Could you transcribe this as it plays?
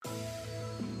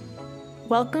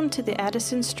Welcome to the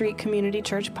Addison Street Community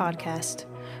Church podcast.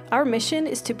 Our mission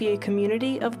is to be a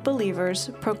community of believers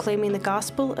proclaiming the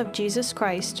gospel of Jesus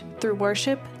Christ through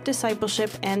worship,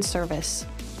 discipleship, and service.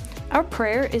 Our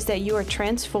prayer is that you are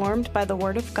transformed by the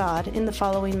Word of God in the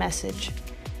following message,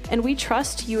 and we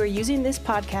trust you are using this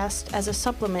podcast as a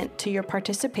supplement to your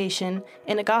participation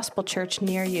in a gospel church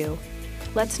near you.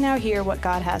 Let's now hear what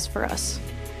God has for us.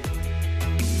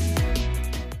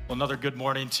 Well, another good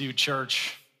morning to you,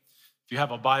 church. If you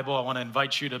have a Bible, I want to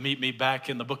invite you to meet me back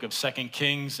in the book of 2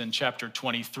 Kings in chapter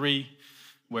 23,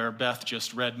 where Beth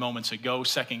just read moments ago,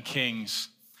 2 Kings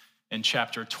in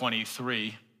chapter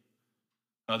 23.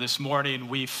 This morning,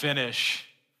 we finish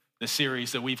the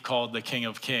series that we've called the King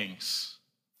of Kings.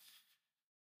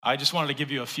 I just wanted to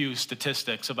give you a few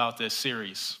statistics about this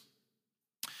series.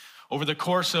 Over the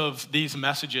course of these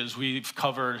messages, we've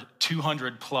covered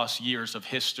 200 plus years of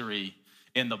history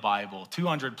in the Bible,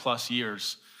 200 plus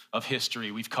years of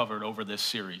history we've covered over this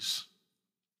series.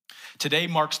 Today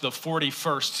marks the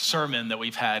 41st sermon that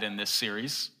we've had in this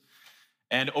series.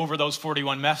 And over those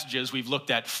 41 messages, we've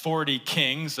looked at 40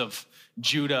 kings of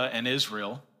Judah and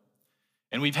Israel.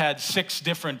 And we've had 6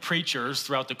 different preachers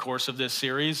throughout the course of this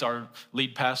series. Our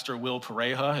lead pastor, Will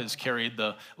Pareja, has carried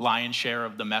the lion's share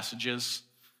of the messages.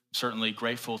 I'm certainly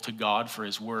grateful to God for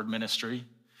his word ministry.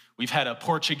 We've had a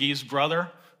Portuguese brother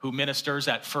who ministers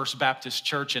at First Baptist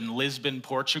Church in Lisbon,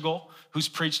 Portugal, who's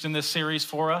preached in this series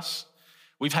for us.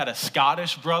 We've had a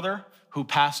Scottish brother who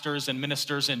pastors and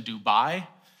ministers in Dubai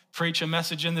preach a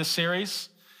message in this series.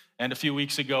 And a few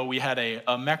weeks ago, we had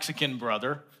a Mexican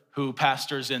brother who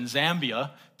pastors in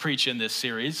Zambia preach in this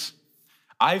series.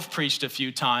 I've preached a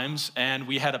few times, and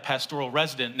we had a pastoral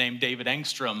resident named David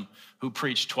Engstrom who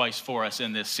preached twice for us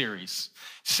in this series.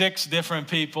 6 different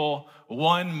people,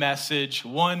 1 message,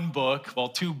 1 book,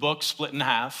 2 books split in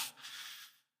half.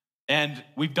 And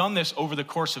we've done this over the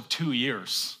course of 2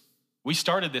 years. We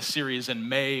started this series in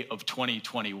May of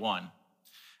 2021.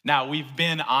 Now, we've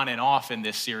been on and off in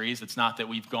this series. It's not that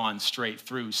we've gone straight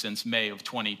through since May of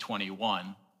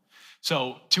 2021.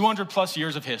 So 200 plus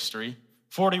years of history,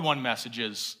 41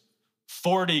 messages,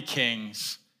 40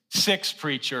 kings, 6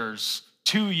 preachers,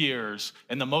 2 years,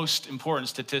 and the most important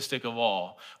statistic of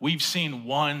all, we've seen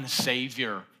one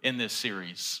Savior in this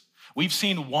series. We've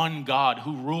seen one God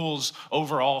who rules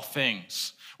over all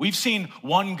things. We've seen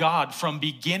one God from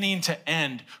beginning to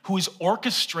end who is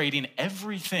orchestrating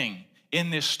everything in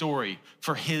this story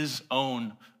for his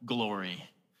own glory.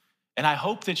 And I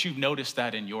hope that you've noticed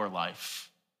that in your life.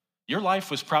 Your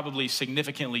life was probably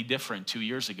significantly different 2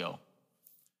 years ago.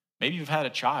 Maybe you've had a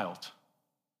child.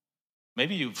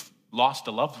 Maybe you've lost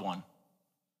a loved one.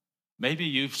 Maybe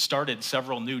you've started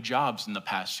several new jobs in the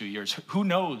past few years. Who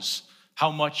knows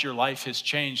how much your life has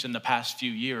changed in the past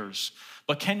few years?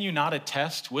 But can you not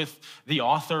attest with the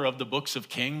author of the books of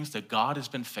Kings that God has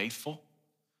been faithful?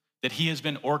 That he has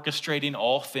been orchestrating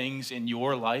all things in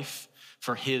your life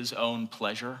for his own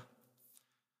pleasure?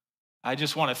 I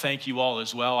just want to thank you all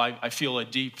as well. I feel a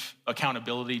deep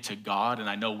accountability to God, and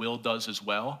I know Will does as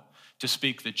well, to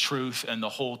speak the truth and the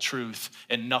whole truth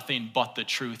and nothing but the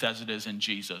truth as it is in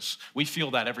Jesus. We feel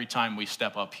that every time we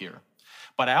step up here.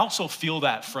 But I also feel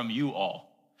that from you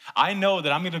all. I know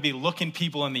that I'm going to be looking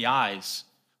people in the eyes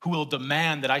who will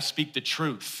demand that I speak the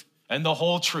truth and the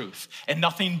whole truth and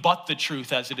nothing but the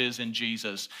truth as it is in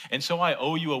Jesus. And so I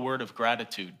owe you a word of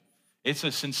gratitude. It's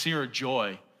a sincere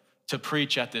joy to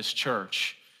preach at this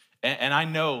church. And I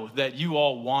know that you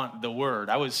all want the word.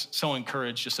 I was so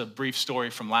encouraged, just a brief story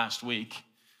from last week.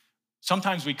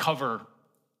 Sometimes we cover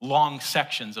long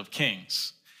sections of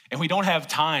Kings, and we don't have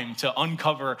time to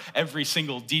uncover every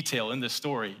single detail in the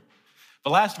story. But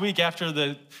last week after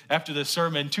the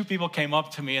sermon, 2 people came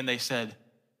up to me and they said,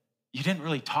 "You didn't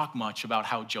really talk much about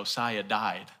how Josiah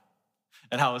died."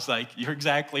 And I was like, "You're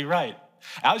exactly right."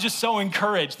 I was just so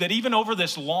encouraged that even over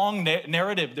this long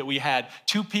narrative that we had,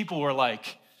 2 people were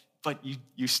like, "But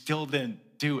you still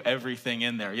didn't do everything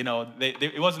in there."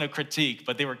 It wasn't a critique,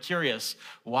 but they were curious.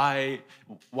 Why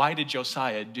did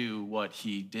Josiah do what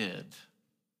he did?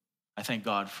 I thank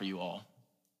God for you all.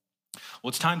 Well,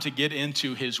 it's time to get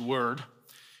into his word.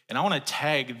 And I want to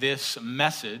tag this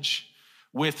message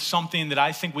with something that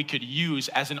I think we could use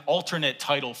as an alternate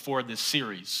title for this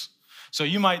series. So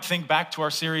you might think back to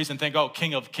our series and think, oh,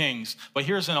 King of Kings. But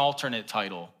here's an alternate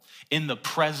title. In the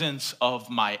presence of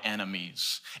my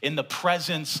enemies. In the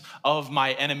presence of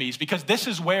my enemies. Because this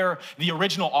is where the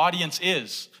original audience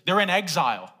is. They're in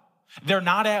exile. They're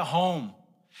not at home.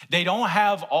 They don't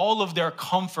have all of their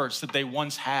comforts that they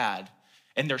once had.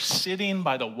 And they're sitting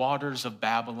by the waters of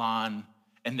Babylon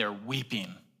and they're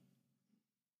weeping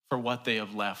for what they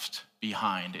have left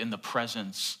behind in the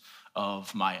presence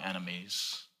of my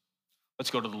enemies.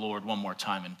 Let's go to the Lord one more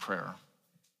time in prayer.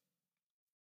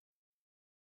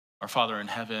 Our Father in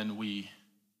heaven, we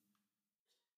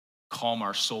calm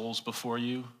our souls before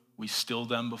you. We still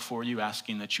them before you,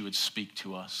 asking that you would speak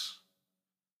to us.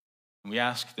 And we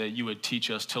ask that you would teach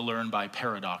us to learn by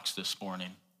paradox this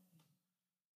morning,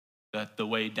 that the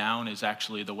way down is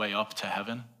actually the way up to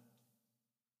heaven,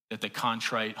 that the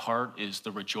contrite heart is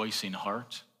the rejoicing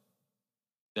heart,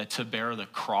 that to bear the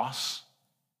cross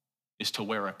is to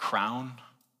wear a crown,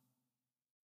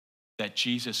 that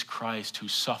Jesus Christ who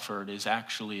suffered is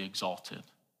actually exalted.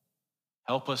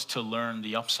 Help us to learn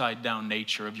the upside down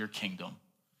nature of your kingdom.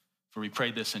 For we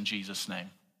pray this in Jesus' name,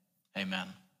 amen.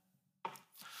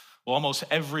 Well, almost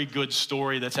every good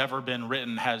story that's ever been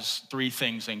written has three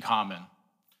things in common.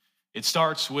 It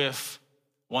starts with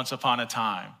once upon a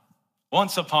time.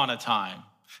 Once upon a time.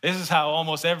 This is how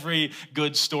almost every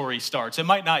good story starts. It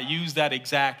might not use that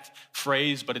exact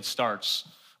phrase, but it starts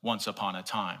once upon a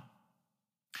time.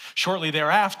 Shortly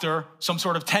thereafter, some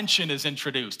sort of tension is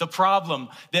introduced, a problem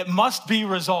that must be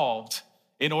resolved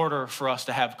in order for us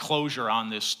to have closure on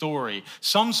this story.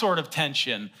 Some sort of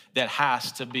tension that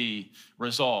has to be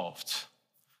resolved.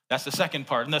 That's the second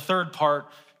part. And the third part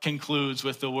concludes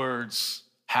with the words,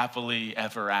 happily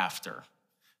ever after.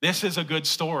 This is a good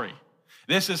story.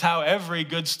 This is how every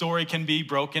good story can be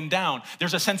broken down.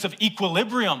 There's a sense of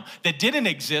equilibrium that didn't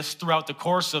exist throughout the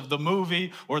course of the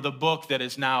movie or the book that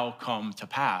has now come to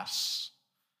pass.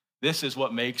 This is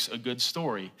what makes a good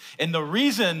story. And the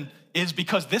reason is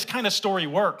because this kind of story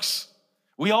works.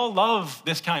 We all love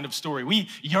this kind of story. We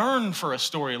yearn for a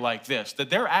story like this, that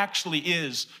there actually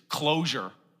is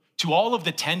closure to all of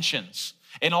the tensions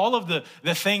and all of the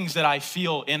things that I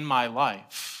feel in my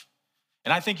life.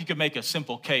 And I think you could make a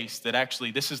simple case that actually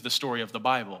this is the story of the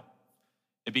Bible.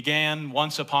 It began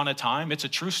once upon a time. It's a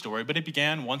true story, but it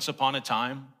began once upon a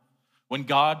time when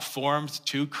God formed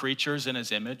two creatures in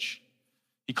his image.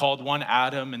 He called one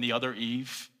Adam and the other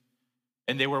Eve,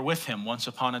 and they were with him once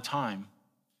upon a time.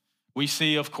 We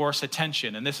see, of course, a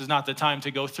tension, and this is not the time to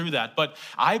go through that, but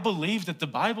I believe that the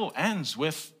Bible ends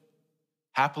with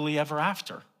happily ever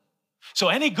after. So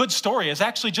any good story is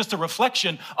actually just a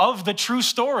reflection of the true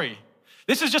story.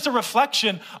 This is just a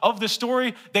reflection of the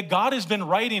story that God has been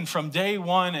writing from day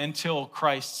one until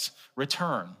Christ's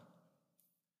return.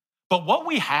 But what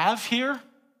we have here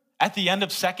at the end of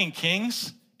 2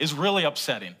 Kings is really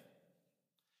upsetting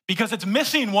because it's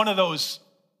missing one of those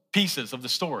pieces of the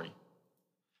story.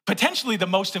 Potentially the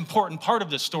most important part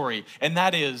of the story, and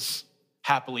that is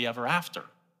happily ever after.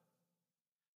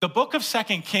 The book of 2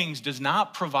 Kings does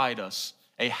not provide us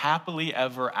a happily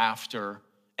ever after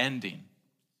ending.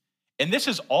 And this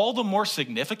is all the more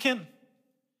significant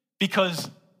because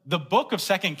the book of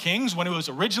 2 Kings, when it was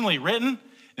originally written,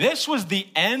 this was the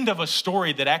end of a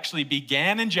story that actually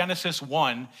began in Genesis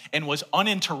 1 and was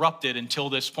uninterrupted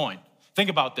until this point. Think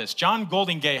about this. John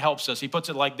Goldingay helps us. He puts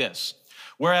it like this.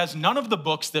 Whereas none of the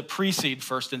books that precede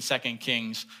 1st and 2nd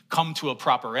Kings come to a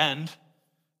proper end,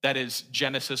 that is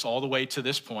Genesis all the way to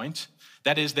this point,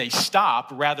 that is, they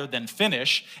stop rather than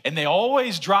finish, and they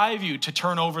always drive you to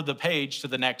turn over the page to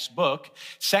the next book.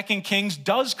 2 Kings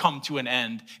does come to an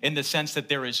end in the sense that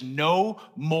there is no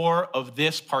more of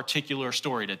this particular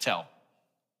story to tell.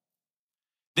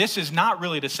 This is not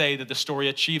really to say that the story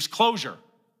achieves closure.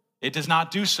 It does not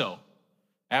do so.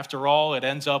 After all, it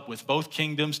ends up with both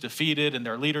kingdoms defeated and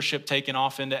their leadership taken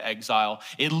off into exile.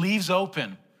 It leaves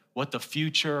open what the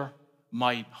future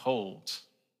might hold.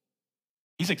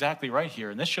 He's exactly right here,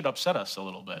 and this should upset us a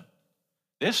little bit.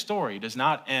 This story does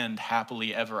not end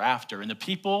happily ever after, and the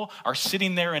people are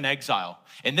sitting there in exile.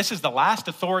 And this is the last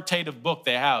authoritative book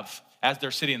they have as they're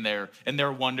sitting there, and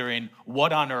they're wondering,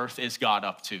 what on earth is God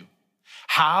up to?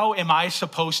 How am I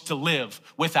supposed to live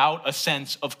without a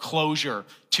sense of closure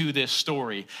to this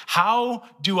story? How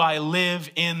do I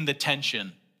live in the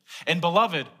tension? And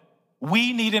beloved,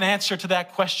 we need an answer to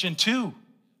that question too.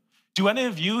 Do any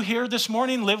of you here this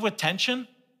morning live with tension?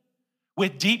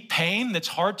 With deep pain that's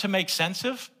hard to make sense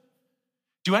of?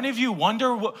 Do any of you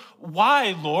wonder,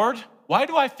 why, Lord? Why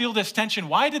do I feel this tension?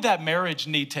 Why did that marriage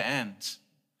need to end?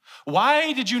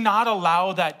 Why did you not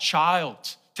allow that child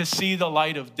to see the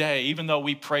light of day, even though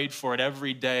we prayed for it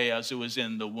every day as it was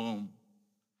in the womb?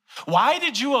 Why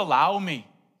did you allow me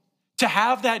to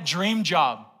have that dream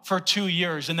job for 2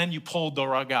 years and then you pulled the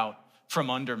rug out from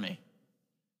under me?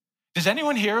 Does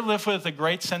anyone here live with a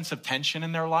great sense of tension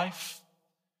in their life?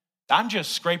 I'm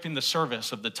just scraping the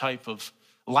surface of the type of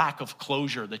lack of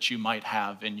closure that you might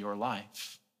have in your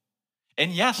life.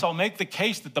 And yes, I'll make the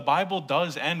case that the Bible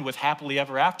does end with happily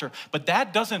ever after, but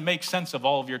that doesn't make sense of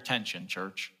all of your tension,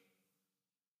 church.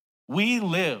 We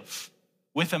live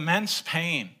with immense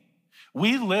pain.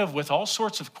 We live with all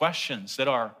sorts of questions that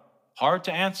are hard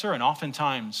to answer and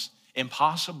oftentimes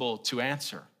impossible to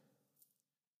answer.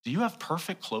 Do you have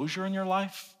perfect closure in your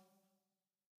life?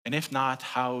 And if not,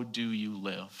 how do you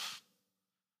live?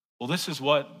 Well, this is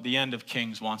what the end of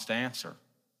Kings wants to answer.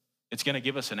 It's going to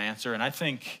give us an answer, and I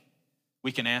think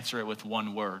we can answer it with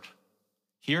one word.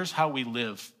 Here's how we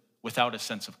live without a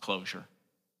sense of closure.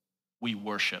 We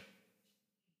worship.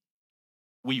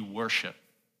 We worship.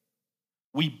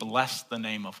 We bless the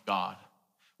name of God.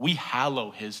 We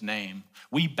hallow his name.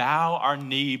 We bow our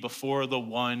knee before the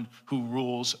one who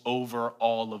rules over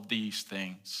all of these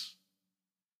things.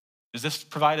 Does this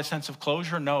provide a sense of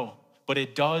closure? No, but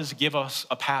it does give us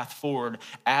a path forward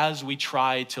as we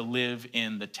try to live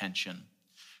in the tension.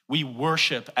 We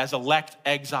worship as elect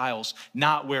exiles,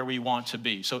 not where we want to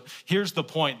be. So here's the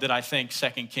point that I think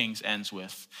 2 Kings ends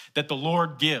with, that the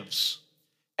Lord gives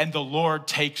and the Lord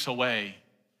takes away.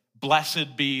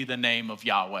 Blessed be the name of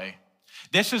Yahweh.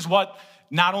 This is what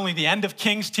not only the end of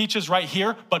Kings teaches right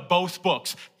here, but both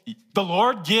books. The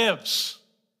Lord gives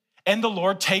and the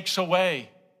Lord takes away.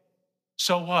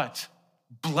 So what?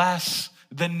 Bless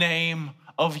the name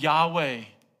of Yahweh.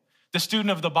 The student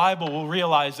of the Bible will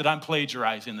realize that I'm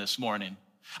plagiarizing this morning.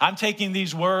 I'm taking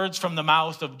these words from the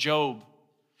mouth of Job.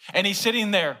 And he's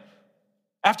sitting there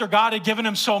after God had given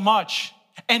him so much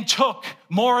and took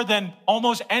more than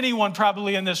almost anyone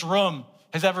probably in this room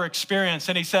has ever experienced.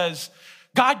 And he says,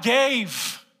 God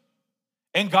gave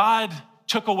and God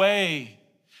took away.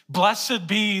 Blessed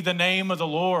be the name of the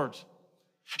Lord.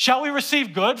 Shall we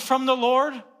receive good from the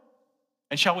Lord?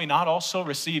 And shall we not also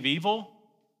receive evil?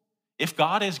 If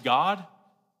God is God,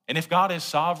 and if God is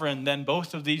sovereign, then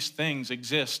both of these things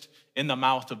exist in the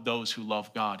mouth of those who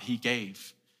love God. He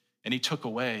gave, and he took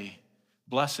away.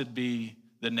 Blessed be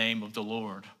the name of the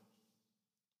Lord.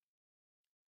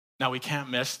 Now, we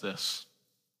can't miss this.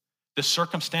 The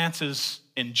circumstances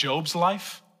in Job's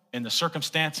life and the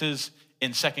circumstances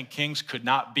in 2 Kings could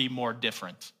not be more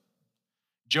different.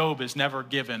 Job is never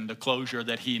given the closure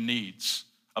that he needs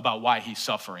about why he's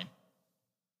suffering.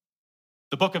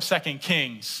 The book of 2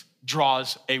 Kings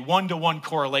draws a one-to-one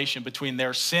correlation between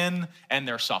their sin and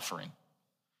their suffering.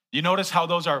 You notice how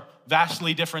those are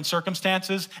vastly different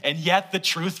circumstances, and yet the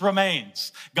truth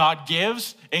remains. God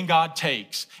gives and God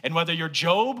takes. And whether you're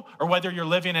Job or whether you're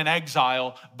living in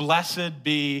exile, blessed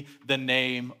be the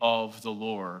name of the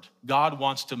Lord. God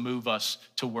wants to move us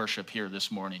to worship here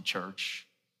this morning, church.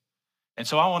 And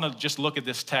so I want to just look at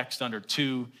this text under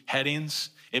two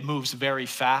headings. It moves very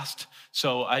fast,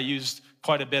 so I used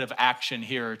quite a bit of action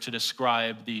here to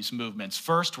describe these movements.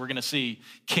 First, we're going to see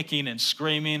kicking and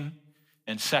screaming,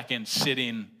 and second,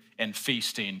 sitting and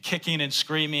feasting. Kicking and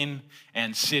screaming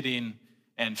and sitting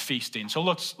and feasting. So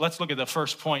let's look at the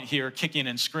first point here, kicking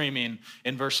and screaming,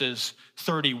 in verses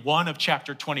 31 of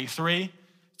chapter 23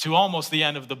 to almost the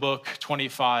end of the book,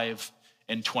 25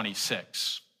 and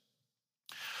 26.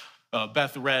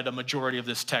 Beth read a majority of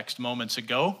this text moments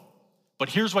ago, but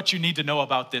here's what you need to know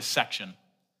about this section.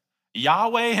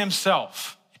 Yahweh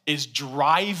himself is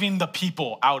driving the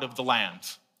people out of the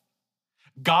land.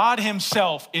 God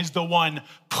himself is the one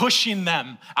pushing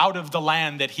them out of the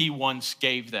land that he once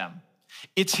gave them.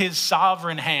 It's his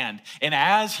sovereign hand. And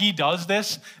as he does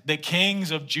this, the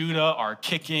kings of Judah are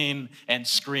kicking and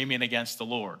screaming against the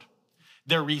Lord.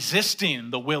 They're resisting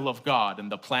the will of God and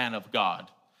the plan of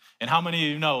God. And how many of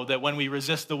you know that when we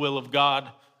resist the will of God,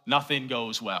 nothing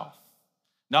goes well?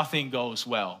 Nothing goes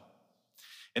well.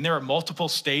 And there are multiple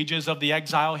stages of the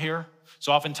exile here.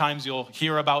 So oftentimes you'll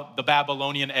hear about the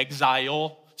Babylonian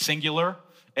exile, singular,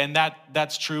 and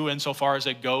that's true insofar as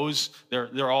it goes.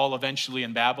 They're all eventually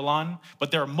in Babylon.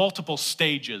 But there are multiple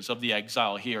stages of the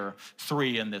exile here,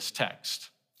 3 in this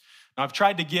text. Now, I've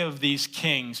tried to give these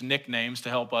kings nicknames to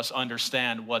help us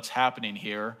understand what's happening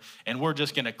here, and we're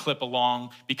just going to clip along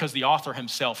because the author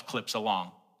himself clips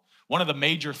along. One of the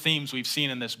major themes we've seen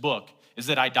in this book is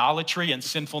that idolatry and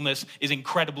sinfulness is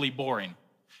incredibly boring.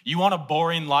 You want a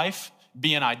boring life?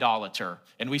 Be an idolater.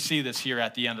 And we see this here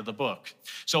at the end of the book.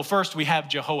 So first we have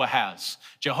Jehoahaz.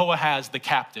 Jehoahaz the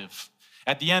captive.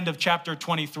 At the end of chapter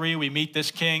 23, we meet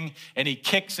this king, and he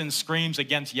kicks and screams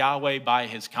against Yahweh by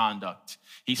his conduct.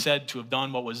 He's said to have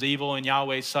done what was evil in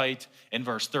Yahweh's sight in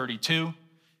verse 32,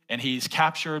 and he's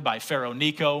captured by Pharaoh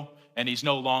Necho, and he's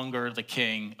no longer the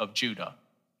king of Judah.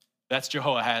 That's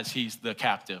Jehoahaz, he's the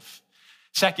captive.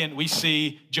 Second, we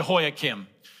see Jehoiakim.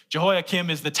 Jehoiakim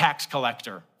is the tax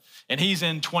collector, and he's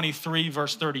in 23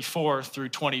 verse 34 through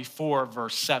 24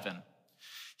 verse 7.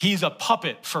 He's a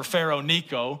puppet for Pharaoh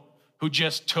Necho, who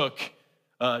just took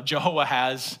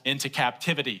Jehoahaz into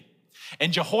captivity.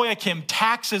 And Jehoiakim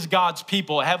taxes God's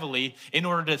people heavily in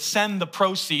order to send the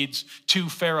proceeds to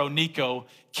Pharaoh Necho,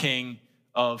 king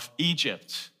of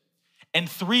Egypt. And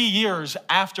 3 years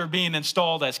after being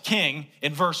installed as king,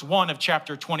 in verse 1 of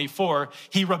chapter 24,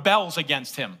 he rebels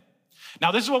against him.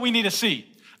 Now, this is what we need to see.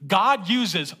 God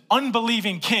uses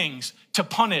unbelieving kings to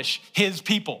punish his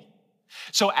people.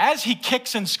 So as he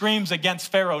kicks and screams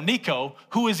against Pharaoh Necho,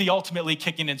 who is he ultimately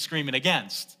kicking and screaming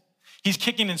against? He's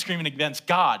kicking and screaming against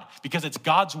God because it's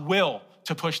God's will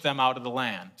to push them out of the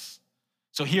land.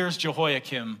 So here's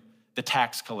Jehoiakim, the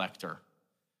tax collector.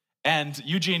 And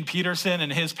Eugene Peterson,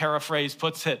 in his paraphrase,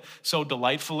 puts it so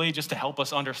delightfully just to help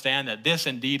us understand that this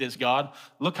indeed is God.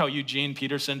 Look how Eugene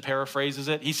Peterson paraphrases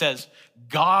it. He says,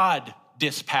 God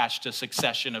dispatched a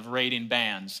succession of raiding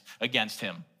bands against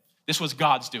him. This was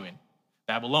God's doing.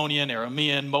 Babylonian,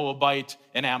 Aramean, Moabite,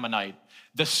 and Ammonite.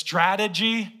 The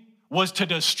strategy was to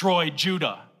destroy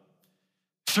Judah.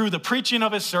 Through the preaching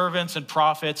of his servants and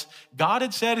prophets, God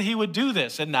had said he would do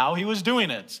this, and now he was doing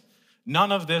it.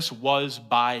 None of this was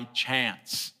by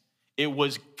chance. It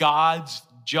was God's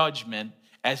judgment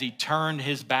as he turned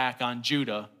his back on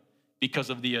Judah because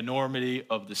of the enormity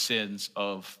of the sins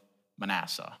of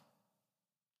Manasseh.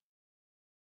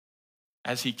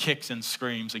 As he kicks and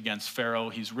screams against Pharaoh,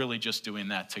 he's really just doing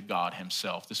that to God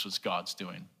himself. This was God's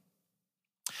doing.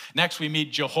 Next, we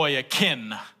meet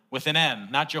Jehoiakim with an N.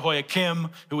 Not Jehoiakim,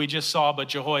 who we just saw, but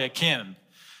Jehoiakim.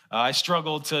 I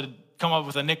struggled to come up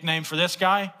with a nickname for this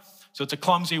guy. So it's a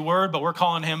clumsy word, but we're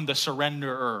calling him the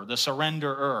surrenderer, the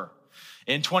surrenderer.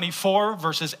 In 24,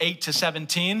 verses 8 to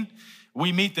 17,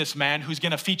 we meet this man who's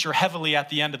going to feature heavily at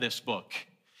the end of this book.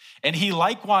 And he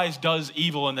likewise does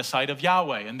evil in the sight of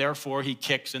Yahweh, and therefore he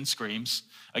kicks and screams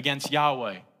against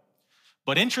Yahweh.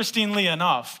 But interestingly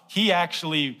enough, he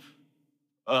actually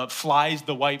flies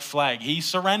the white flag. He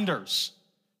surrenders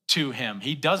to him.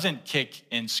 He doesn't kick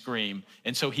and scream.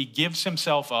 And so he gives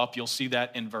himself up. You'll see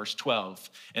that in verse 12.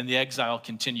 And the exile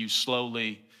continues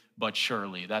slowly but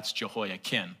surely. That's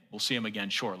Jehoiakim. We'll see him again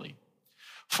shortly.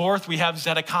 Fourth, we have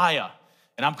Zedekiah,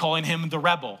 and I'm calling him the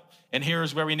rebel. And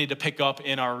here's where we need to pick up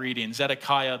in our reading.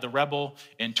 Zedekiah, the rebel,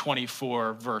 in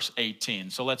 24, verse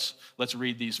 18. So let's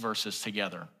read these verses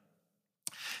together.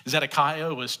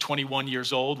 Zedekiah was 21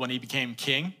 years old when he became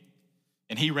king,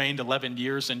 and he reigned 11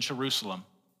 years in Jerusalem.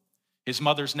 His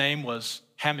mother's name was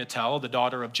Hamutal, the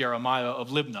daughter of Jeremiah of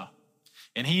Libnah.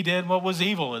 And he did what was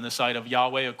evil in the sight of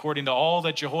Yahweh, according to all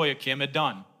that Jehoiakim had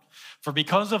done. For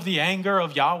because of the anger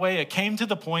of Yahweh, it came to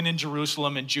the point in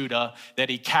Jerusalem and Judah that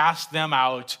he cast them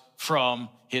out from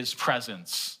his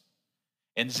presence.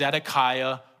 And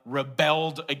Zedekiah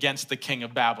rebelled against the king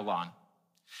of Babylon.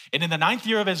 And in the 9th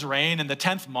year of his reign, in the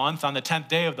 10th month, on the 10th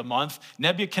day of the month,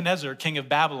 Nebuchadnezzar, king of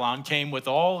Babylon, came with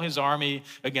all his army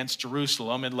against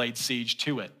Jerusalem and laid siege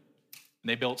to it. And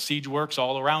they built siege works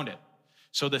all around it.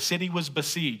 So the city was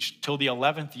besieged till the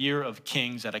 11th year of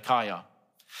King Zedekiah.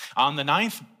 On the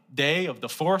 9th day of the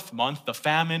 4th month, the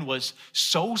famine was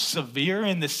so severe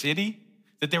in the city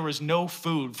that there was no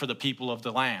food for the people of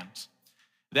the land.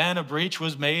 Then a breach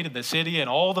was made in the city, and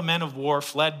all the men of war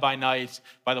fled by night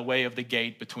by the way of the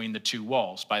gate between the two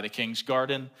walls, by the king's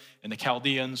garden, and the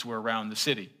Chaldeans were around the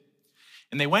city.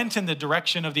 And they went in the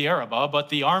direction of the Arabah, but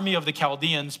the army of the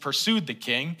Chaldeans pursued the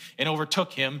king and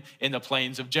overtook him in the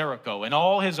plains of Jericho, and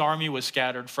all his army was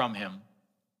scattered from him.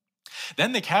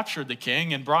 Then they captured the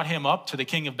king and brought him up to the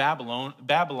king of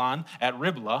Babylon at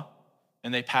Riblah,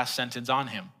 and they passed sentence on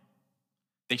him.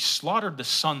 They slaughtered the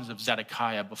sons of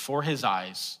Zedekiah before his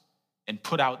eyes and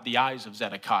put out the eyes of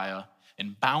Zedekiah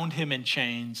and bound him in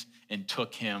chains and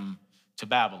took him to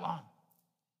Babylon.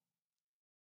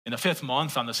 In the 5th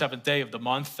month, on the 7th day of the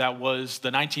month, that was the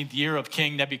 19th year of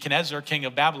King Nebuchadnezzar, king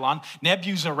of Babylon,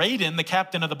 Nebuzaradan, the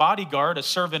captain of the bodyguard, a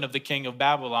servant of the king of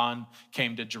Babylon,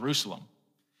 came to Jerusalem.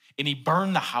 And he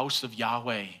burned the house of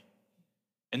Yahweh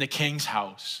and the king's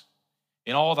house,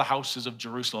 in all the houses of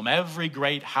Jerusalem. Every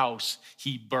great house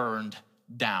he burned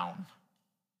down.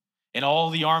 And all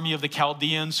the army of the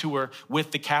Chaldeans who were with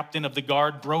the captain of the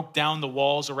guard broke down the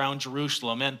walls around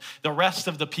Jerusalem. And the rest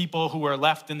of the people who were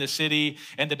left in the city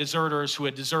and the deserters who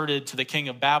had deserted to the king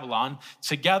of Babylon,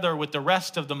 together with the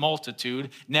rest of the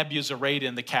multitude,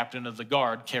 Nebuzaradan, the captain of the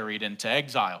guard, carried into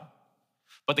exile.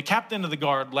 But the captain of the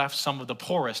guard left some of the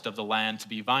poorest of the land to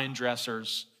be vine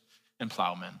dressers and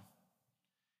plowmen.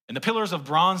 And the pillars of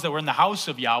bronze that were in the house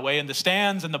of Yahweh, and the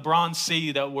stands and the bronze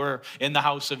sea that were in the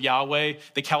house of Yahweh,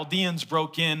 the Chaldeans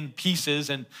broke in pieces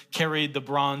and carried the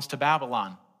bronze to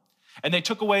Babylon. And they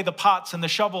took away the pots and the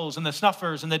shovels and the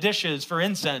snuffers and the dishes for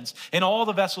incense and all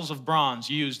the vessels of bronze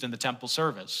used in the temple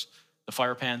service, the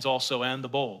fire pans also and the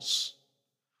bowls.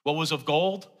 What was of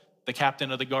gold, the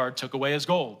captain of the guard took away as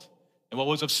gold, and what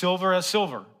was of silver as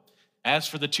silver. As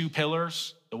for the 2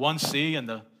 pillars, the 1 sea and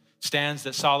the stands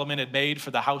that Solomon had made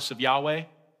for the house of Yahweh,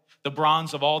 the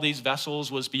bronze of all these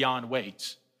vessels was beyond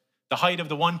weight. The height of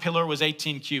the 1 pillar was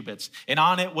 18 cubits, and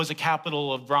on it was a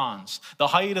capital of bronze. The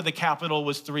height of the capital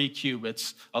was 3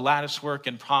 cubits. A latticework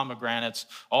and pomegranates,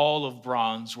 all of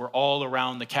bronze, were all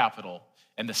around the capital,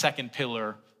 and the 2nd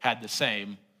pillar had the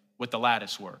same with the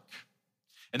latticework.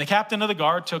 And the captain of the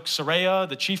guard took Seraiah,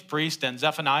 the chief priest, and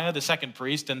Zephaniah, the 2nd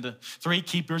priest, and the 3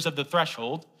 keepers of the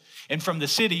threshold. And from the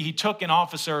city he took an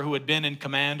officer who had been in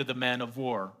command of the men of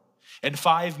war, and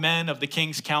 5 men of the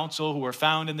king's council who were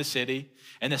found in the city,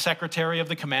 and the secretary of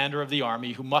the commander of the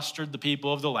army who mustered the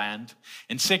people of the land,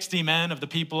 and 60 men of the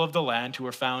people of the land who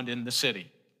were found in the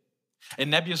city.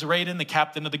 And Nebuzaradan, the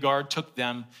captain of the guard, took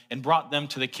them and brought them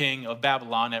to the king of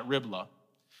Babylon at Riblah.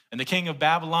 And the king of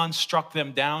Babylon struck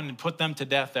them down and put them to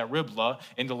death at Riblah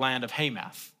in the land of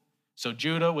Hamath. So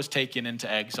Judah was taken into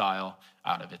exile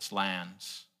out of its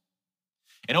lands.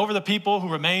 And over the people who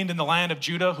remained in the land of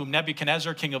Judah, whom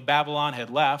Nebuchadnezzar, king of Babylon, had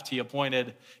left, he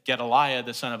appointed Gedaliah,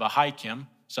 the son of Ahikam,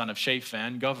 son of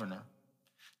Shaphan, governor.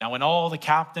 Now when all the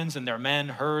captains and their men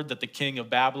heard that the king of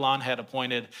Babylon had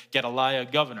appointed Gedaliah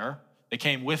governor, they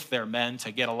came with their men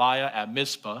to Gedaliah at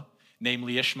Mizpah,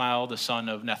 namely Ishmael, the son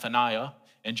of Nethaniah,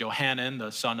 and Johanan,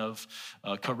 the son of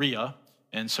Kareah,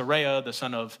 and Seraiah, the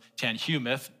son of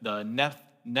Tanhumeth, the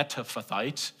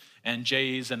Netophathite, and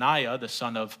Jaazaniah, the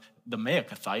son of the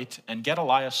Maacathite. And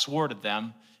Gedaliah swore to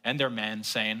them and their men,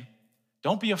 saying,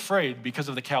 "Don't be afraid because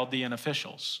of the Chaldean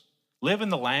officials. Live in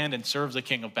the land and serve the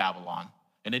king of Babylon,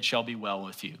 and it shall be well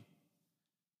with you."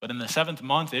 But in the 7th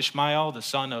month, Ishmael, the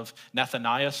son of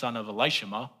Nethaniah, son of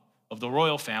Elishama, of the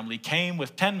royal family, came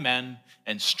with 10 men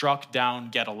and struck down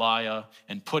Gedaliah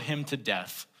and put him to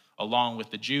death, along with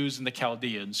the Jews and the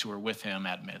Chaldeans who were with him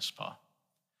at Mizpah.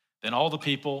 Then all the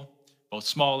people, both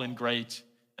small and great,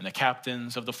 and the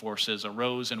captains of the forces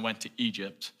arose and went to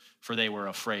Egypt, for they were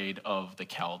afraid of the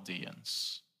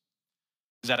Chaldeans.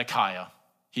 Zedekiah,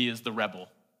 he is the rebel.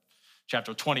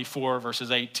 Chapter 24,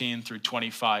 verses 18 through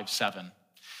 25:7.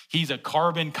 He's a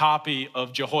carbon copy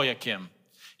of Jehoiakim.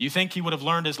 You think he would have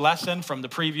learned his lesson from the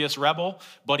previous rebel,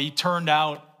 but he turned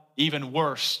out even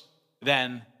worse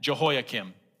than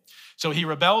Jehoiakim. So he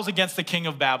rebels against the king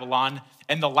of Babylon,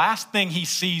 and the last thing he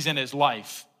sees in his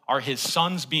life are his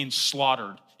sons being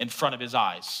slaughtered in front of his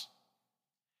eyes.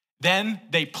 Then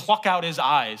they pluck out his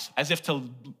eyes as if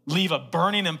to leave a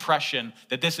burning impression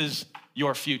that this is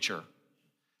your future.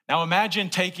 Now imagine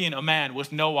taking a man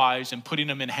with no eyes and putting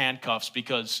him in handcuffs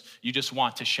because you just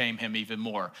want to shame him even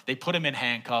more. They put him in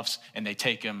handcuffs and they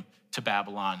take him to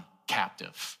Babylon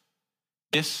captive.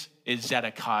 This is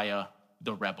Zedekiah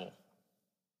the rebel.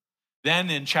 Then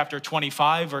in chapter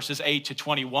 25, verses 8 to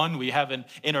 21, we have an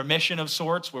intermission of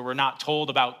sorts where we're not told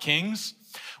about kings.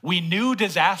 We knew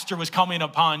disaster was coming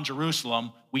upon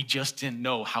Jerusalem. We just didn't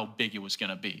know how big it was going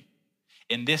to be.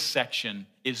 And this section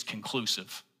is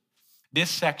conclusive. This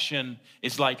section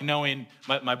is like knowing,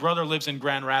 my brother lives in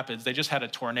Grand Rapids. They just had a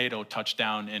tornado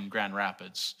touchdown in Grand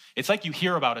Rapids. It's like you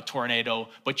hear about a tornado,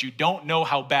 but you don't know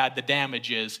how bad the damage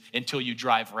is until you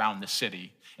drive around the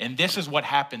city. And this is what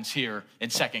happens here in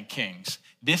 2 Kings.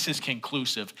 This is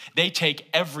conclusive. They take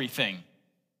everything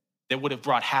that would have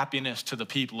brought happiness to the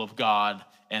people of God,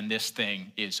 and this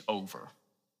thing is over.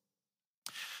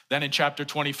 Then in chapter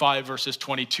 25, verses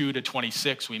 22 to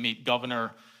 26, we meet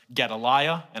Governor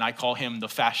Gedaliah, and I call him the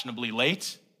fashionably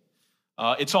late.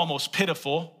 It's almost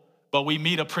pitiful, but we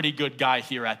meet a pretty good guy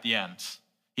here at the end.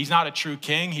 He's not a true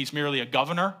king. He's merely a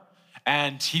governor,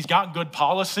 and he's got good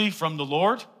policy from the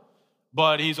Lord,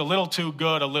 but he's a little too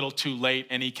good, a little too late,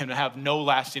 and he can have no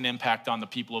lasting impact on the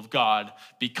people of God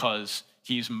because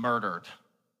he's murdered.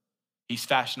 He's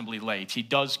fashionably late. He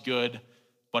does good,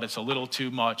 but it's a little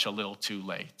too much, a little too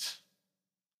late.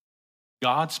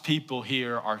 God's people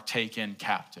here are taken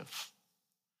captive.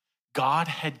 God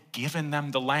had given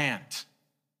them the land.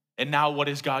 And now what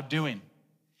is God doing?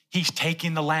 He's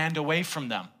taking the land away from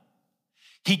them.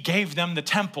 He gave them the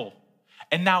temple,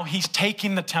 and now he's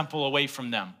taking the temple away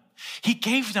from them. He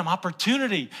gave them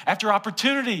opportunity after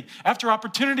opportunity after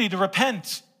opportunity to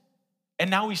repent,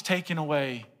 and now he's taken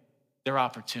away their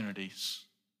opportunities.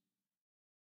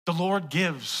 The Lord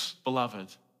gives,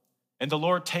 beloved, and the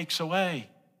Lord takes away.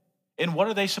 And what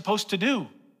are they supposed to do?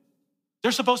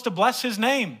 They're supposed to bless his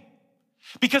name.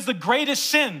 Because the greatest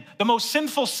sin, the most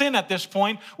sinful sin at this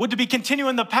point, would to be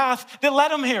continuing the path that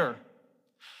led him here.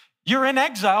 You're in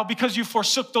exile because you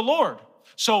forsook the Lord.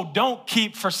 So don't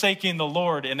keep forsaking the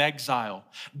Lord in exile.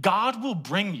 God will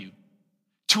bring you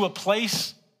to a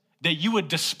place that you would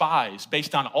despise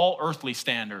based on all earthly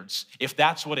standards if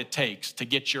that's what it takes to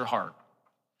get your heart.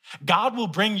 God will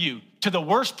bring you to the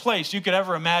worst place you could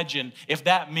ever imagine if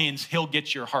that means he'll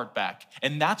get your heart back.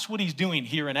 And that's what he's doing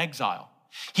here in exile.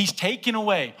 He's taken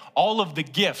away all of the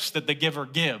gifts that the giver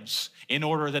gives in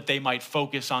order that they might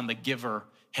focus on the giver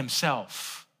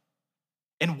himself.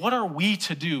 And what are we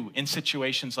to do in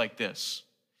situations like this?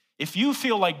 If you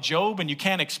feel like Job and you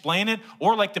can't explain it,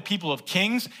 or like the people of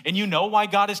Kings and you know why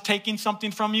God is taking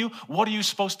something from you, what are you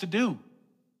supposed to do?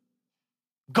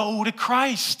 Go to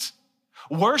Christ.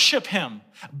 Worship him.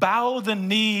 Bow the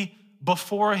knee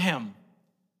before him.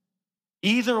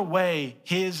 Either way,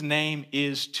 his name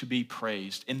is to be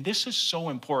praised. And this is so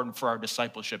important for our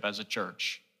discipleship as a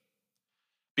church.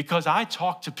 Because I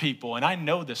talk to people, and I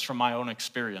know this from my own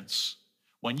experience.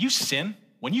 When you sin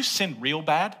real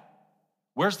bad,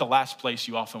 where's the last place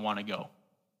you often want to go?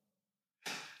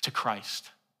 To Christ.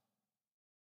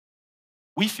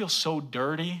 We feel so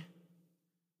dirty.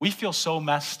 We feel so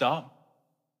messed up.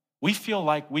 We feel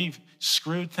like we've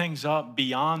screwed things up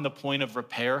beyond the point of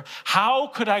repair. How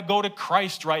could I go to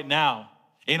Christ right now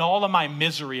in all of my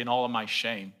misery and all of my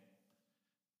shame?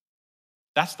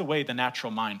 That's the way the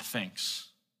natural mind thinks.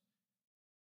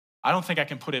 I don't think I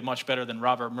can put it much better than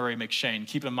Robert Murray McShane.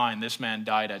 Keep in mind, this man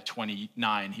died at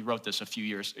 29. He wrote this a few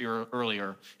years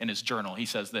earlier in his journal. He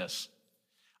says this: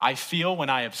 I feel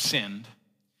when I have sinned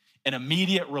an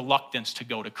immediate reluctance to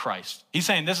go to Christ. He's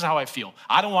saying, this is how I feel.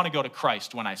 I don't want to go to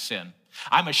Christ when I sin.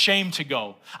 I'm ashamed to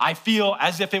go. I feel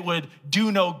as if it would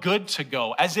do no good to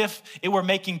go, as if it were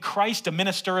making Christ a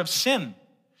minister of sin,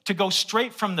 to go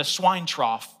straight from the swine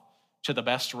trough to the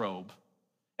best robe,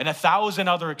 and 1,000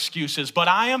 other excuses. But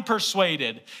I am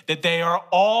persuaded that they are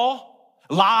all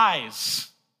lies,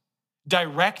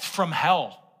 direct from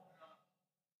hell.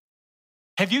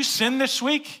 Have you sinned this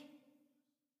week?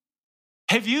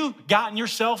 Have you gotten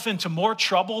yourself into more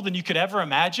trouble than you could ever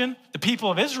imagine? The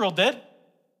people of Israel did.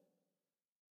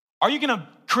 Are you going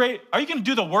to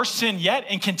do the worst sin yet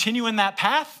and continue in that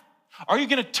path? Are you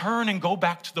going to turn and go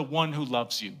back to the one who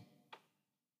loves you?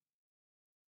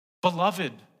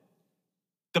 Beloved,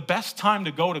 the best time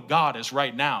to go to God is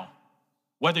right now,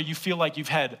 whether you feel like you've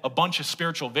had a bunch of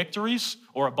spiritual victories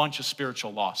or a bunch of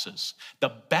spiritual losses.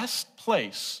 The best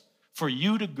place for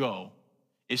you to go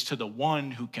is to the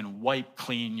one who can wipe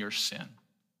clean your sin,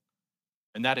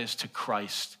 and that is to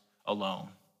Christ alone.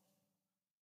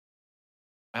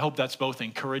 I hope that's both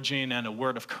encouraging and a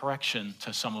word of correction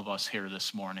to some of us here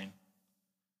this morning.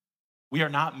 We are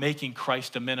not making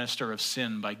Christ a minister of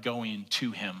sin by going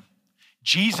to him.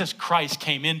 Jesus Christ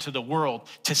came into the world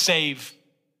to save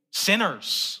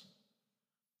sinners.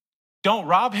 Don't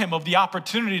rob him of the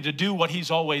opportunity to do what he's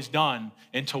always done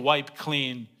and to wipe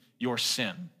clean your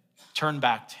sin. Turn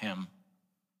back to him.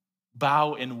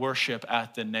 Bow in worship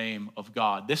at the name of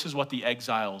God. This is what the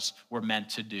exiles were meant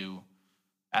to do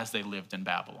as they lived in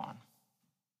Babylon.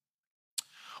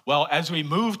 Well, as we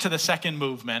move to the second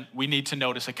movement, we need to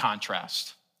notice a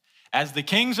contrast. As the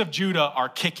kings of Judah are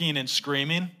kicking and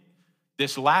screaming,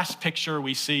 this last picture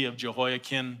we see of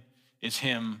Jehoiakim is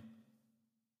him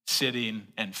sitting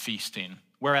and feasting.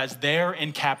 Whereas they're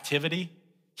in captivity,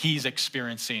 he's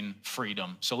experiencing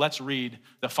freedom. So let's read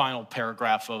the final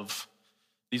paragraph of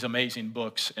these amazing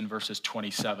books in verses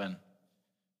 27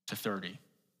 to 30.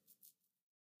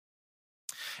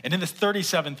 And in the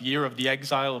 37th year of the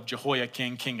exile of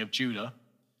Jehoiakim, king of Judah,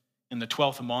 in the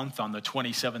 12th month, on the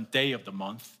 27th day of the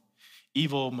month,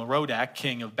 evil Merodach,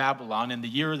 king of Babylon, in the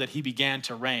year that he began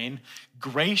to reign,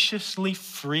 graciously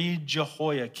freed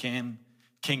Jehoiakim,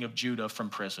 king of Judah, from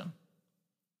prison.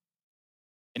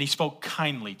 And he spoke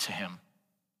kindly to him.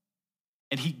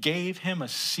 And he gave him a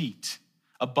seat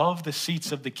above the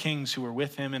seats of the kings who were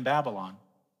with him in Babylon.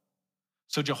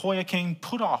 So Jehoiakim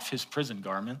put off his prison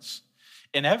garments,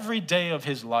 and every day of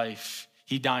his life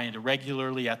he dined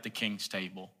regularly at the king's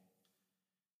table.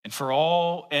 And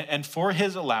for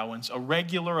his allowance, a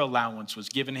regular allowance was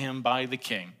given him by the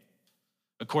king,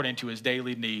 according to his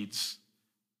daily needs,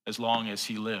 as long as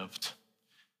he lived.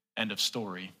 End of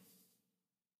story.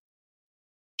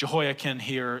 Jehoiakim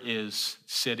here is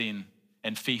sitting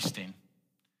and feasting.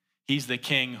 He's the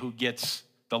king who gets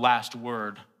the last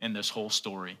word in this whole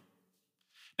story.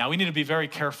 Now, we need to be very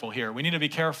careful here. We need to be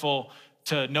careful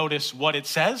to notice what it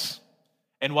says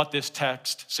and what this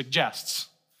text suggests.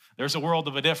 There's a world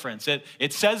of a difference.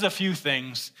 It says a few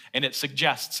things and it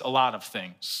suggests a lot of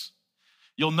things.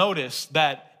 You'll notice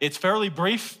that it's fairly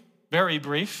brief, very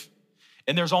brief.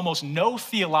 and there's almost no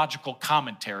theological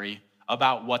commentary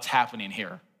about what's happening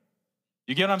here.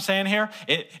 You get what I'm saying here?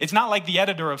 It's not like the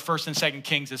editor of 1st and 2nd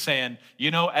Kings is saying,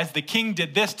 as the king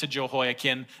did this to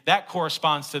Jehoiakim, that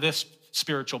corresponds to this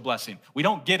spiritual blessing. We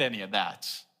don't get any of that.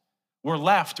 We're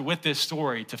left with this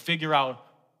story to figure out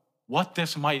what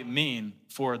this might mean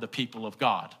for the people of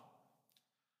God.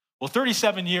 Well,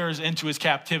 37 years into his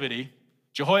captivity,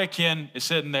 Jehoiakim is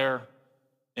sitting there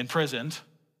imprisoned.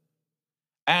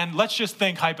 And let's just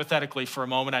think hypothetically for a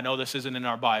moment. I know this isn't in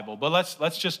our Bible, but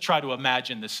let's just try to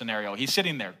imagine this scenario. He's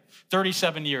sitting there,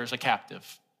 37 years a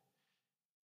captive.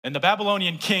 And the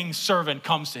Babylonian king's servant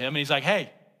comes to him and he's like,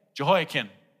 hey, Jehoiakim,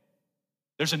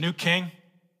 there's a new king,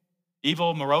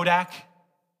 evil Merodach,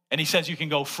 and he says you can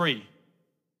go free.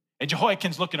 And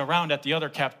Jehoiakim's looking around at the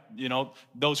other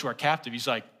those who are captive. He's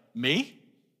like, me?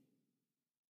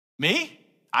 Me?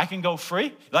 I can go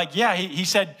free? Like, yeah, he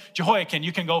said, Jehoiakim,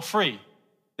 you can go free.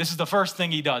 This is the first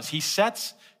thing he does. He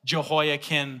sets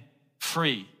Jehoiakim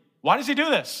free. Why does he do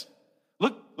this?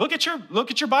 Look at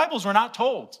your Bibles. We're not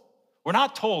told. We're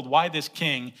not told why this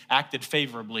king acted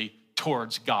favorably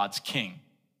towards God's king.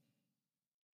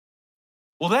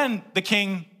 Well, then the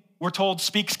king, we're told,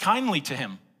 speaks kindly to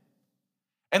him.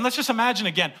 And let's just imagine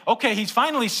again, okay, he's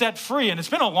finally set free, and it's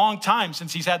been a long time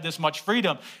since he's had this much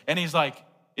freedom. And he's like,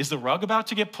 is the rug about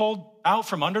to get pulled out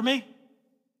from under me?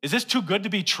 Is this too good to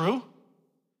be true?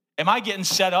 Am I getting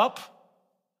set up?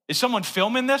 Is someone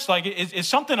filming this? Like, is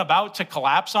something about to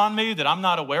collapse on me that I'm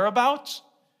not aware about?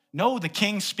 No, the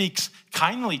king speaks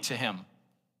kindly to him.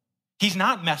 He's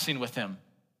not messing with him.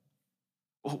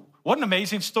 What an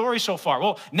amazing story so far.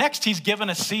 Well, next he's given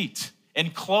a seat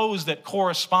and clothes that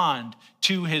correspond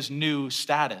to his new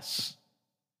status.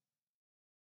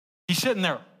 He's sitting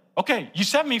there. Okay, you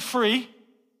set me free.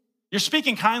 You're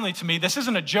speaking kindly to me. This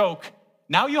isn't a joke.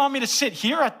 Now you want me to sit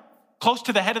here close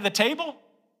to the head of the table?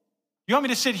 You want me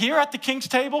to sit here at the king's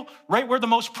table, right where the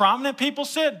most prominent people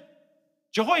sit?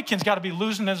 Jehoiakim's got to be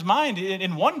losing his mind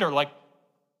in wonder, like,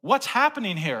 what's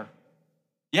happening here?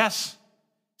 Yes,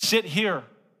 sit here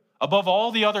above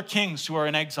all the other kings who are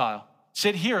in exile.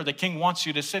 Sit here. The king wants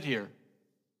you to sit here.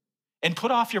 And put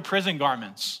off your prison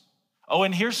garments. Oh,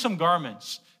 and here's some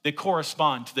garments that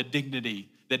correspond to the dignity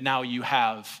that now you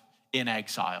have in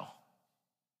exile.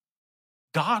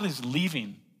 God is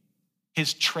leaving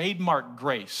his trademark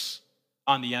grace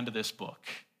on the end of this book.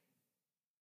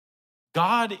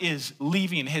 God is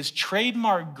leaving his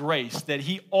trademark grace that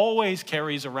he always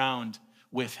carries around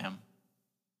with him.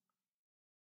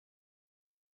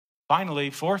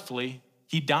 Finally, fourthly,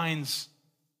 he dines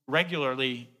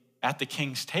regularly at the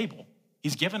king's table.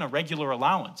 He's given a regular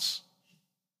allowance.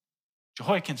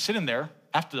 Jehoiakim's sitting there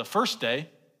after the first day.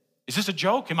 Is this a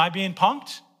joke? Am I being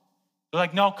punked? They're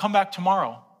like, no, come back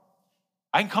tomorrow.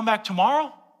 I can come back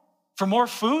tomorrow for more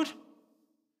food?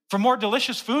 For more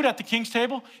delicious food at the king's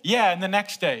table? Yeah, and the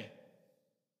next day.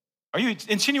 Are you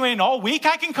insinuating all week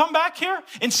I can come back here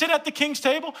and sit at the king's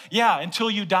table? Yeah,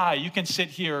 until you die, you can sit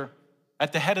here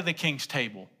at the head of the king's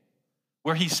table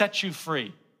where he sets you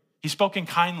free. He's spoken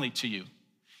kindly to you.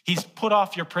 He's put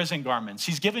off your prison garments.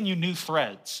 He's given you new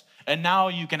threads. And now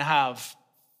you can have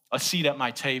a seat at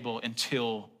my table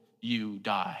until you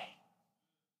die.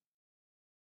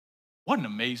 What an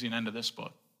amazing end of this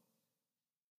book.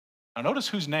 Now notice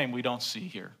whose name we don't see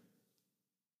here.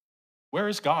 Where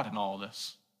is God in all of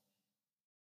this?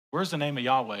 Where's the name of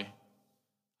Yahweh?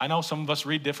 I know some of us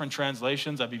read different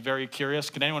translations. I'd be very curious.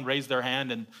 Can anyone raise their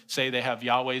hand and say they have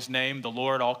Yahweh's name, the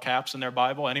Lord, all caps in their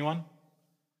Bible? Anyone?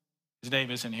 His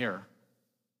name isn't here.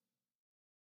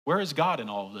 Where is God in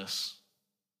all of this?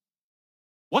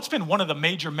 What's been one of the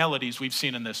major melodies we've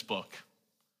seen in this book?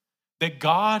 That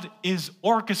God is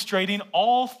orchestrating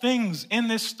all things in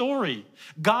this story.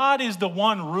 God is the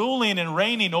one ruling and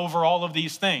reigning over all of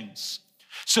these things.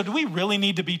 So do we really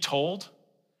need to be told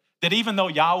that even though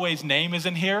Yahweh's name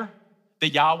isn't here, that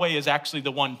Yahweh is actually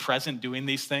the one present doing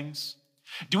these things?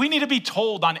 Do we need to be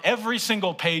told on every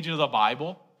single page of the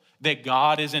Bible that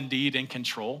God is indeed in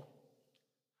control?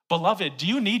 Beloved, do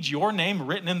you need your name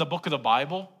written in the book of the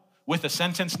Bible with a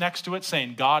sentence next to it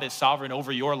saying God is sovereign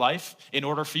over your life in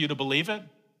order for you to believe it?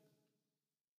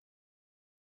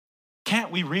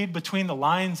 Can't we read between the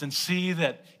lines and see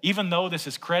that even though this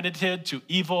is credited to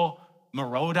evil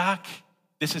Merodach,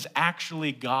 this is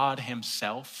actually God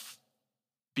himself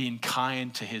being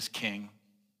kind to his king?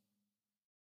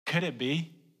 Could it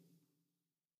be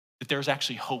that there's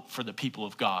actually hope for the people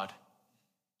of God,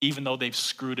 even though they've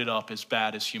screwed it up as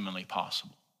bad as humanly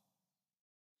possible?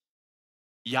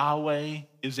 Yahweh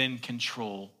is in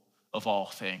control of all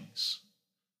things.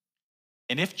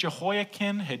 And if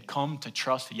Jehoiakim had come to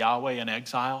trust Yahweh in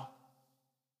exile,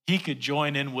 he could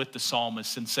join in with the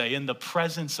psalmist and say, in the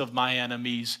presence of my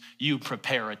enemies, you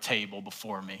prepare a table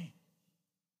before me.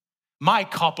 My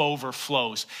cup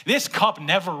overflows. This cup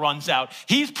never runs out.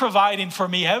 He's providing for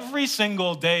me every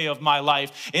single day of my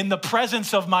life. In the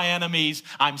presence of my enemies,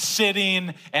 I'm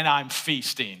sitting and I'm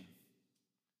feasting.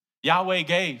 Yahweh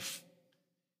gave.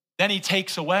 Then he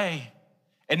takes away.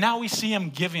 And now we see him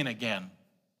giving again.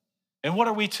 And what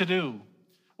are we to do?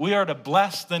 We are to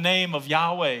bless the name of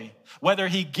Yahweh. Whether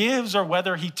he gives or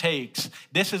whether he takes,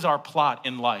 this is our plot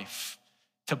in life,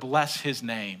 to bless his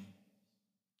name.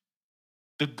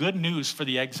 The good news for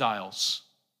the exiles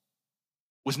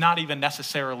was not even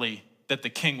necessarily that the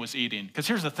king was eating. Because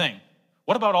here's the thing.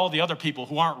 What about all the other people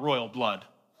who aren't royal blood?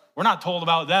 We're not told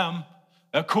about them.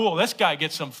 Cool, this guy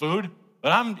gets some food,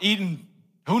 but I'm eating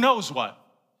who knows what.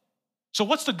 So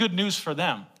what's the good news for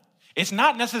them? It's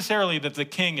not necessarily that the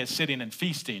king is sitting and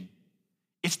feasting.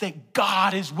 It's that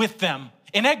God is with them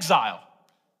in exile.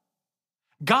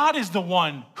 God is the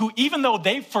one who, even though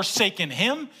they've forsaken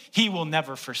him, he will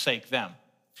never forsake them.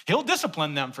 He'll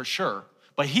discipline them for sure,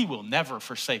 but he will never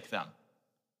forsake them.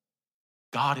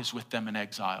 God is with them in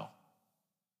exile.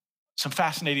 Some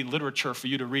fascinating literature for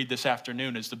you to read this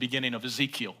afternoon is the beginning of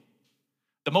Ezekiel.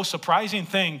 The most surprising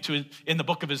thing in the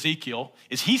book of Ezekiel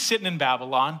is he's sitting in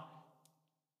Babylon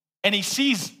and he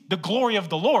sees the glory of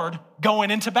the Lord going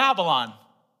into Babylon.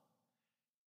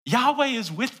 Yahweh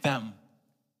is with them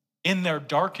in their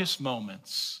darkest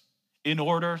moments in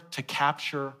order to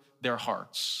capture their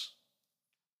hearts.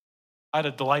 I had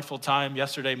a delightful time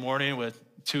yesterday morning with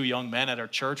two young men at our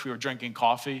church. We were drinking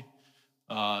coffee,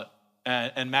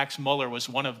 and Max Muller was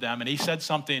one of them. And he said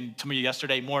something to me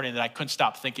yesterday morning that I couldn't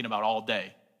stop thinking about all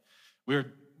day. We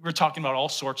were talking about all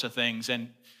sorts of things, and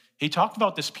he talked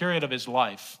about this period of his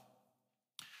life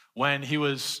when he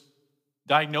was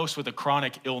diagnosed with a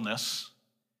chronic illness,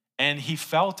 and he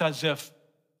felt as if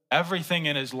everything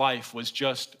in his life was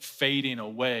just fading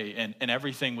away and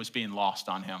everything was being lost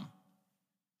on him.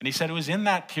 And he said, it was in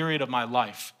that period of my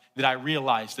life that I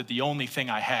realized that the only thing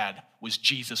I had was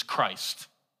Jesus Christ.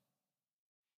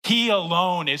 He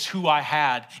alone is who I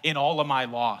had in all of my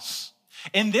loss.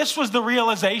 And this was the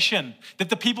realization that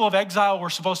the people of exile were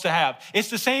supposed to have.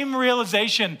 It's the same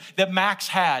realization that Max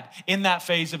had in that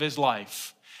phase of his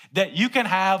life, that you can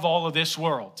have all of this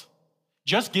world.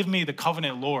 Just give me the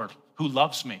covenant Lord who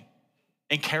loves me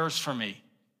and cares for me,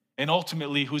 and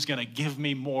ultimately who's going to give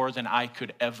me more than I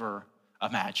could ever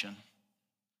imagine.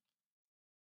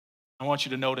 I want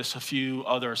you to notice a few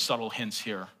other subtle hints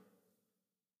here.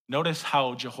 Notice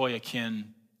how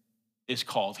Jehoiakim is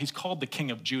called. He's called the king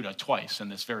of Judah twice in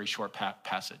this very short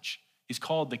passage. He's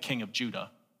called the king of Judah.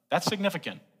 That's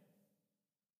significant.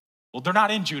 Well, they're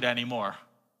not in Judah anymore,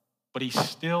 but he's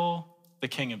still the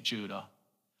king of Judah.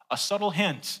 A subtle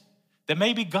hint that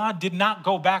maybe God did not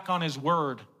go back on his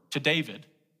word to David,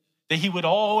 that he would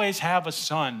always have a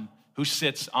son who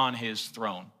sits on his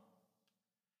throne.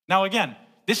 Now again,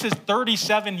 this is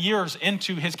 37 years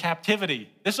into his captivity.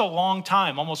 This is a long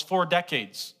time, almost 4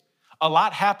 decades. A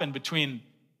lot happened between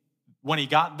when he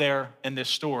got there and this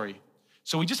story.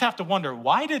 So we just have to wonder,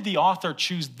 why did the author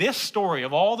choose this story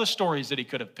of all the stories that he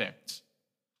could have picked?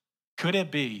 Could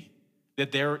it be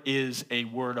that there is a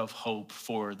word of hope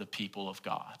for the people of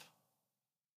God?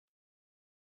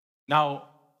 Now,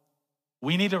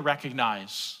 we need to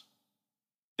recognize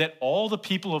that all the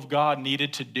people of God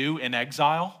needed to do in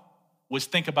exile was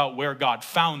think about where God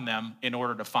found them in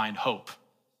order to find hope.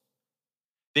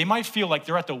 They might feel like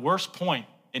they're at the worst point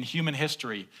in human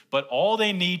history, but all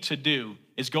they need to do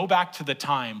is go back to the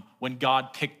time when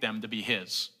God picked them to be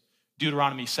his.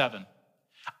 Deuteronomy 7.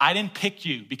 I didn't pick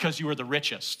you because you were the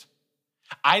richest.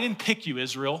 I didn't pick you,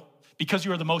 Israel, because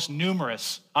you were the most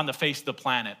numerous on the face of the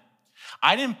planet.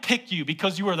 I didn't pick you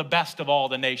because you were the best of all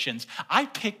the nations. I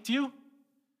picked you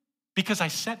because I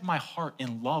set my heart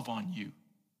in love on you.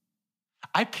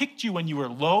 I picked you when you were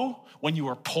low, when you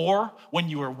were poor, when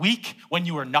you were weak, when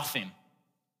you were nothing.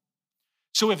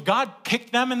 So if God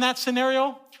picked them in that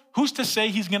scenario, who's to say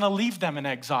he's going to leave them in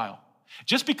exile?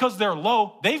 Just because they're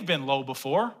low, they've been low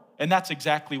before, and that's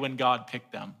exactly when God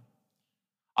picked them.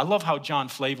 I love how John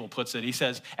Flavel puts it. He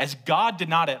says, as God did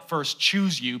not at first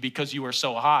choose you because you were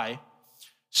so high,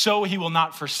 so he will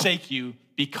not forsake you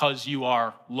because you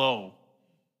are low.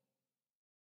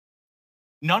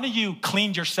 None of you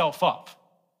cleaned yourself up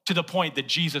to the point that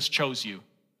Jesus chose you.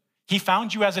 He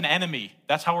found you as an enemy.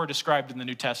 That's how we're described in the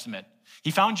New Testament.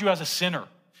 He found you as a sinner.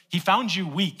 He found you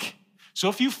weak. So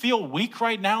if you feel weak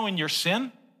right now in your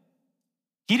sin,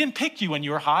 he didn't pick you when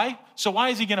you were high, so why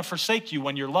is he going to forsake you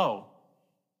when you're low?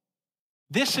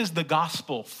 This is the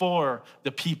gospel for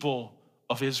the people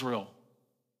of Israel.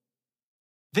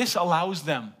 This allows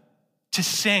them to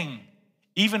sing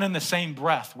even in the same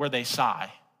breath where they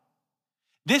sigh.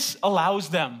 This allows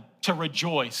them to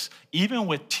rejoice even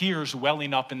with tears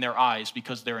welling up in their eyes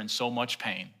because they're in so much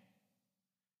pain.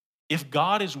 If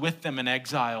God is with them in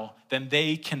exile, then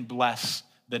they can bless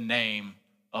the name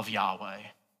of Yahweh.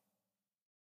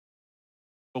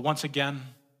 But once again,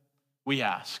 we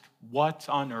ask, what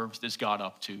on earth is God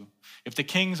up to? If the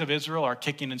kings of Israel are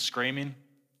kicking and screaming,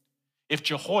 if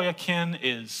Jehoiakim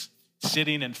is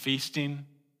sitting and feasting,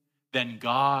 then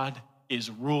God is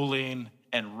ruling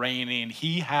and reigning.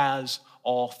 He has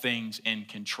all things in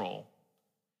control.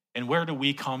 And where do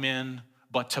we come in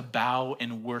but to bow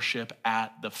and worship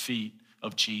at the feet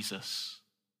of Jesus?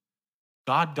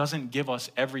 God doesn't give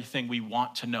us everything we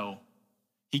want to know.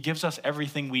 He gives us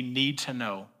everything we need to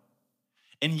know.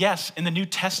 And yes, in the New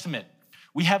Testament,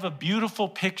 we have a beautiful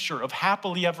picture of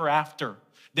happily ever after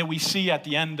that we see at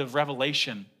the end of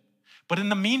Revelation. But in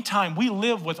the meantime, we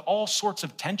live with all sorts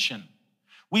of tension.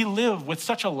 We live with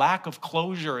such a lack of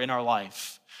closure in our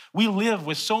life. We live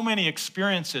with so many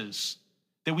experiences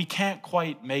that we can't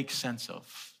quite make sense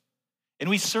of. And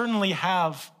we certainly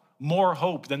have more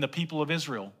hope than the people of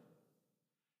Israel.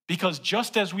 Because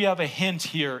just as we have a hint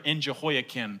here in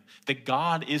Jehoiakim that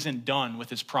God isn't done with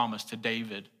his promise to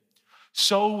David,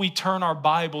 so we turn our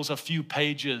Bibles a few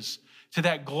pages to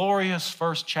that glorious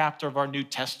first chapter of our New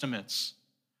Testaments,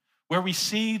 where we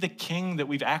see the king that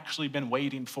we've actually been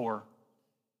waiting for.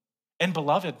 And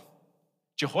beloved,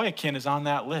 Jehoiakim is on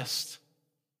that list.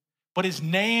 But his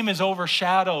name is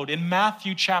overshadowed in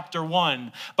Matthew chapter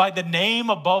 1 by the name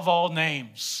above all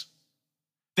names,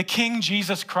 the King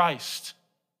Jesus Christ,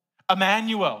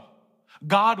 Emmanuel,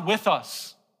 God with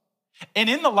us. And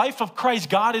in the life of Christ,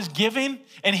 God is giving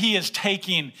and he is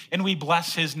taking, and we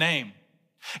bless his name.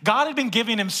 God had been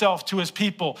giving himself to his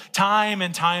people time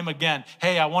and time again.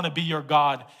 Hey, I want to be your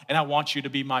God and I want you to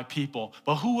be my people.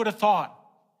 But who would have thought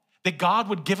that God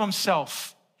would give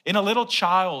himself in a little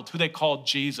child who they called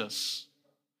Jesus?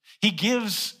 He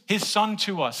gives his son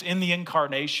to us in the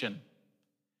incarnation.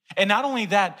 And not only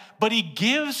that, but he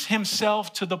gives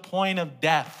himself to the point of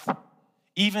death,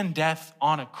 even death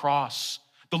on a cross.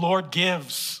 The Lord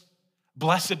gives.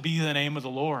 Blessed be the name of the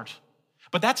Lord.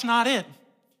 But that's not it.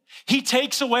 He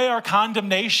takes away our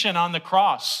condemnation on the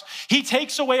cross. He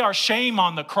takes away our shame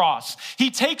on the cross.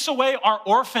 He takes away our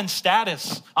orphan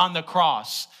status on the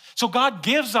cross. So God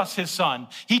gives us his son.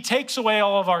 He takes away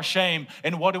all of our shame.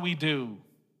 And what do?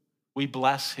 We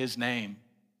bless his name.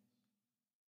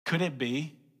 Could it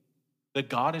be that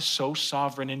God is so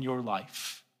sovereign in your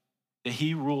life that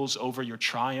he rules over your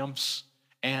triumphs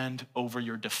and over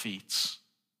your defeats?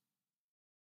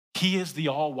 He is the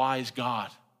all-wise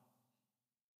God.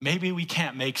 Maybe we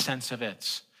can't make sense of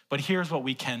it, but here's what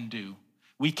we can do.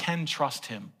 We can trust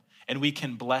him, and we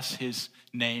can bless his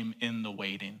name in the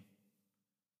waiting.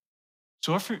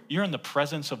 So if you're in the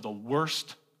presence of the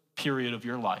worst period of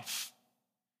your life,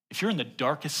 if you're in the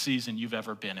darkest season you've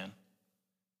ever been in,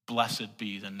 blessed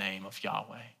be the name of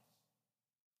Yahweh.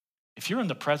 If you're in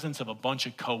the presence of a bunch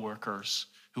of coworkers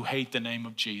who hate the name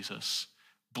of Jesus,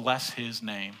 bless his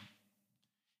name.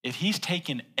 If he's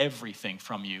taken everything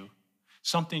from you,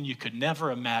 something you could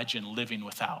never imagine living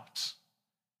without,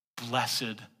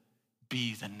 blessed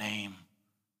be the name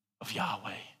of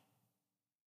Yahweh.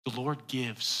 The Lord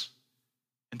gives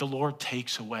and the Lord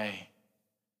takes away.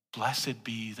 Blessed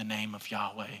be the name of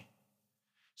Yahweh.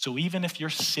 So even if you're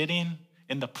sitting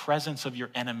in the presence of your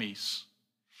enemies,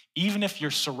 even if you're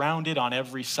surrounded on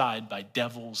every side by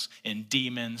devils and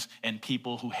demons and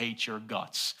people who hate your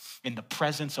guts, in the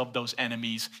presence of those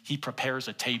enemies, he prepares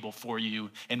a table for you,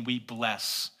 and we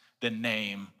bless the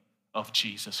name of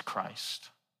Jesus Christ.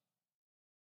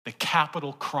 The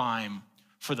capital crime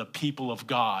for the people of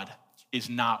God is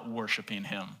not worshiping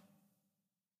him.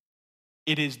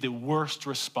 It is the worst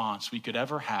response we could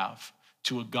ever have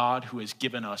to a God who has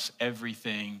given us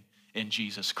everything in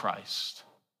Jesus Christ.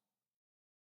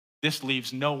 This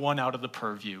leaves no one out of the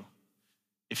purview.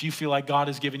 If you feel like God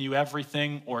has given you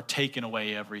everything or taken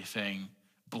away everything,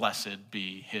 blessed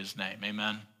be his name.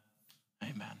 Amen.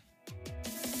 Amen.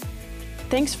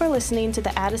 Thanks for listening to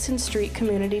the Addison Street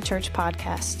Community Church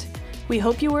podcast. We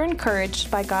hope you were encouraged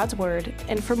by God's word,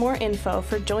 and for more info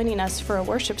for joining us for a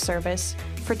worship service,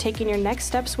 for taking your next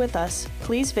steps with us,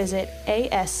 please visit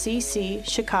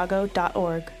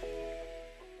asccchicago.org.